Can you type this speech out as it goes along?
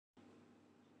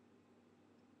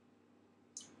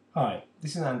Hi,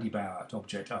 this is Andy Bauer at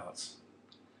Object Arts.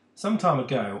 Some time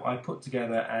ago I put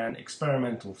together an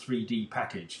experimental 3D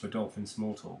package for Dolphin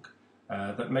Smalltalk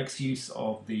that makes use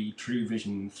of the True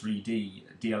Vision 3D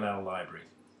DLL library.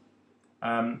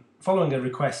 Following a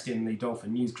request in the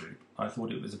Dolphin News group, I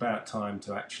thought it was about time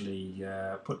to actually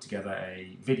put together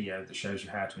a video that shows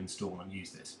you how to install and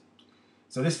use this.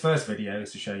 So this first video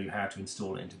is to show you how to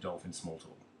install it into Dolphin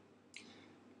Smalltalk.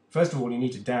 First of all, you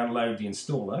need to download the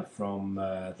installer from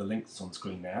the link that's on the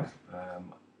screen now,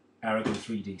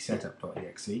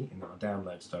 aragon3dsetup.exe in our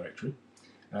downloads directory.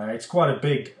 It's quite a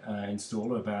big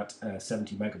installer, about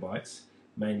 70 megabytes,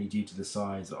 mainly due to the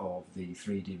size of the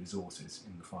 3D resources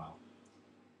in the file.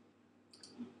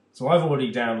 So I've already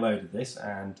downloaded this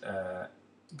and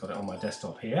got it on my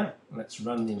desktop here. Let's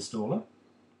run the installer.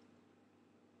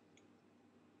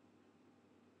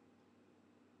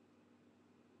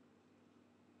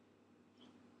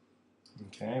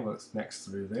 Okay, well, let's next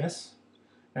through this.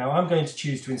 Now I'm going to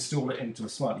choose to install it into a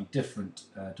slightly different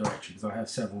directory because I have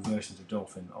several versions of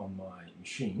Dolphin on my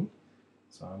machine.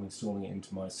 So I'm installing it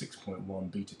into my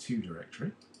 6.1 beta 2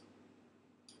 directory.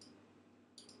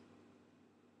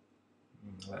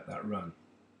 And let that run.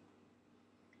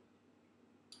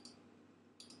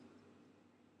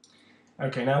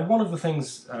 Okay, now one of the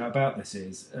things about this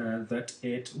is that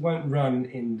it won't run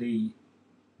in the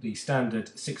standard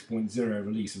 6.0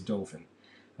 release of Dolphin.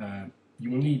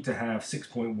 You will need to have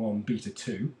 6.1 beta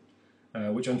 2,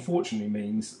 which unfortunately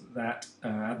means that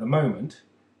at the moment,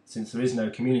 since there is no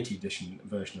community edition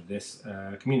version of this,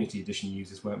 community edition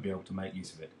users won't be able to make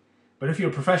use of it. But if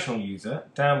you're a professional user,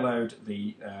 download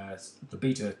the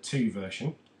beta 2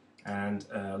 version and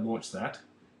launch that.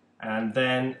 And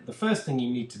then the first thing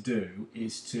you need to do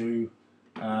is to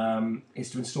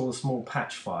install a small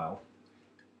patch file.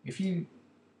 If you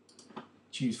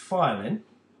choose File in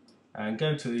and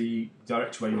go to the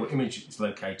directory where your image is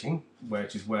locating,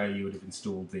 which is where you would have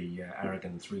installed the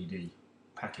Aragon 3D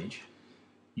package,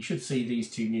 you should see these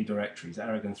two new directories,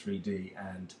 Aragon 3D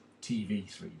and TV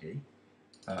 3D.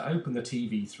 Open the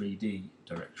TV 3D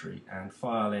directory and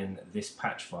file in this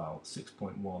patch file,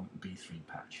 6.1 B3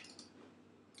 patch.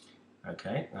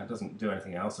 Okay, that doesn't do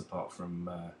anything else apart from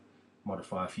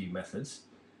modify a few methods.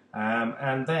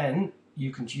 And then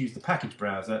you can use the package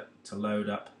browser to load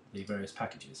up the various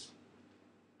packages.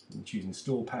 You can choose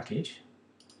Install Package.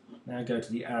 Now go to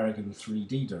the Aragon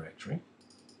 3D directory.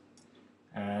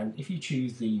 And if you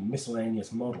choose the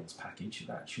Miscellaneous Models package,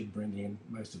 that should bring in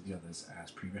most of the others as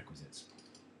prerequisites.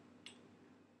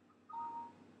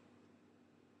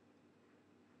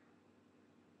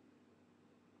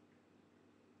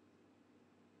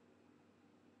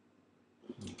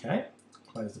 Okay,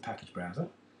 close the package browser.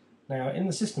 Now in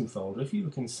the system folder, if you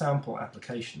look in Sample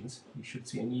Applications, you should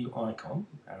see a new icon,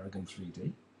 Aragon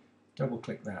 3D. Double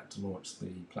click that to launch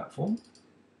the platform.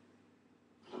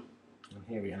 And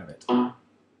here we have it.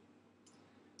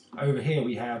 Over here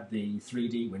we have the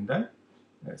 3D window.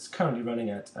 It's currently running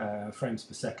at frames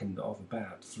per second of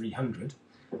about 300.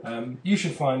 You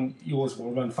should find yours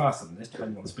will run faster than this,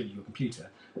 depending on the speed of your computer.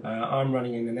 I'm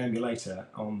running in an emulator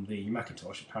on the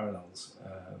Macintosh, Parallels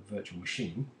virtual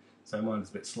machine, so mine is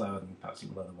a bit slower than perhaps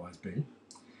it will otherwise be.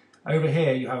 Over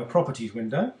here you have a Properties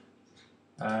window,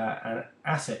 an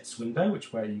Assets window,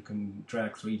 where you can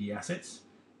drag 3D assets,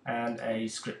 and a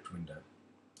Script window.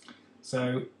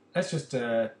 So let's just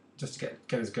to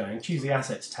get us going, choose the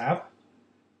Assets tab,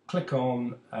 click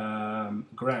on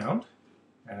Ground,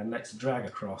 and let's drag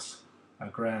across a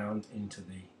ground into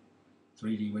the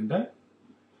 3D window.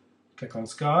 Click on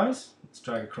Skies, let's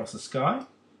drag across the sky.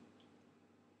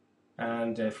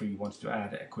 And if we wanted to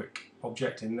add a quick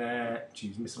object in there,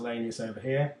 choose Miscellaneous over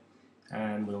here,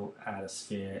 and we'll add a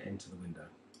sphere into the window.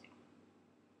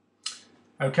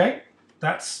 Okay,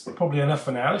 that's probably enough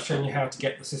for now. It's showing you how to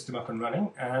get the system up and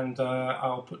running, and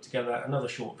I'll put together another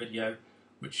short video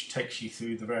which takes you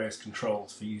through the various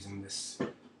controls for using this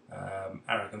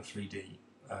Aragon 3D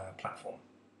platform.